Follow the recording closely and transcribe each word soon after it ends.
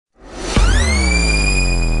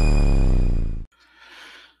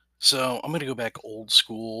So I'm gonna go back old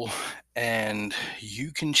school, and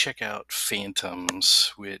you can check out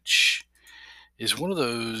Phantoms, which is one of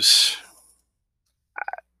those.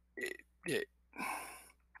 It, it,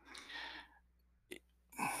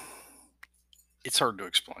 it's hard to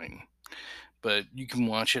explain, but you can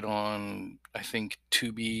watch it on I think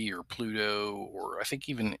Tubi or Pluto, or I think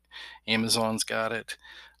even Amazon's got it.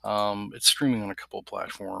 It's streaming on a couple of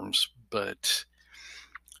platforms, but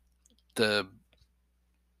the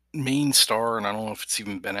main star, and I don't know if it's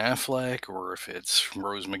even Ben Affleck or if it's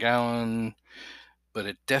Rose McGowan, but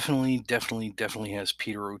it definitely has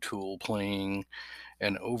Peter O'Toole playing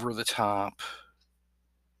an over the top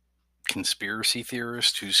conspiracy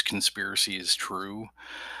theorist whose conspiracy is true.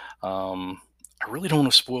 Um, I really don't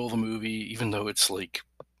want to spoil the movie, even though it's like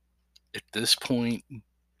at this point,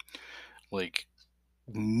 like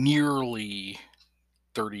nearly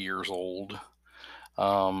 30 years old.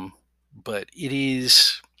 Um, but it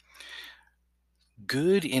is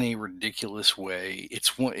good in a ridiculous way.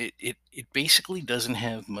 It's one. It basically doesn't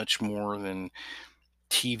have much more than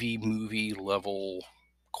TV movie level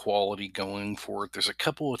quality going for it. There's a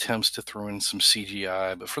couple attempts to throw in some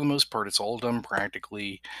CGI, but for the most part, it's all done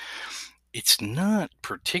practically. It's not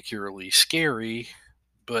particularly scary,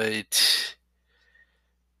 but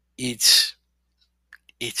it's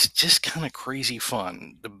it's just kind of crazy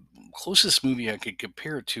fun. The closest movie I could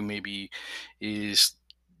compare it to maybe is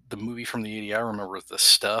the movie from the 80s. I remember The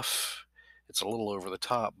Stuff. It's a little over the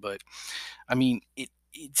top, but I mean,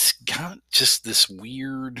 it's got just this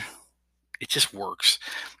weird. It just works.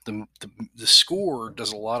 The score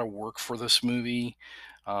does a lot of work for this movie,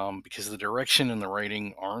 because the direction and the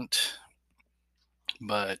writing aren't.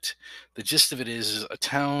 But the gist of it is a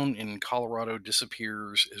town in Colorado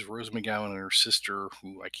disappears as Rose McGowan and her sister,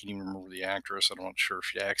 who I can't even remember the actress, I'm not sure if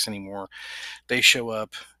she acts anymore, they show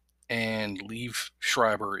up, and Liev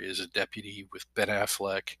Schreiber is a deputy with Ben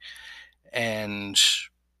Affleck, and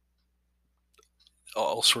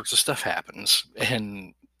all sorts of stuff happens.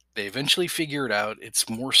 And they eventually figure it out. It's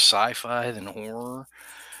more sci fi than horror.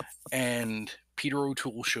 And Peter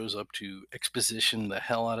O'Toole shows up to exposition the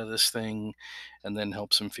hell out of this thing and then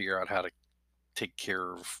helps him figure out how to take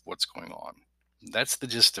care of what's going on. That's the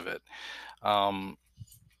gist of it. Um,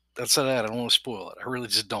 that's that. I don't want to spoil it. I really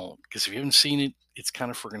just don't, because if you haven't seen it, it's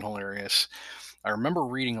kind of freaking hilarious. I remember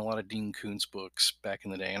reading a lot of Dean Koontz books back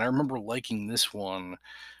in the day, and I remember liking this one,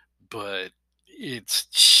 but it's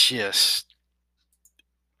just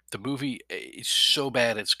the movie. It's so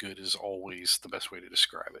bad it's good is always the best way to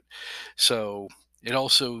describe it. So it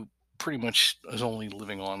also pretty much is only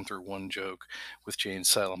living on through one joke with Jane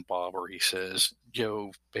Silent Bob, where he says,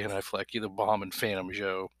 "Joe Van Affleck, you the bomb and Phantom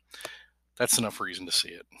Joe." That's enough reason to see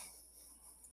it.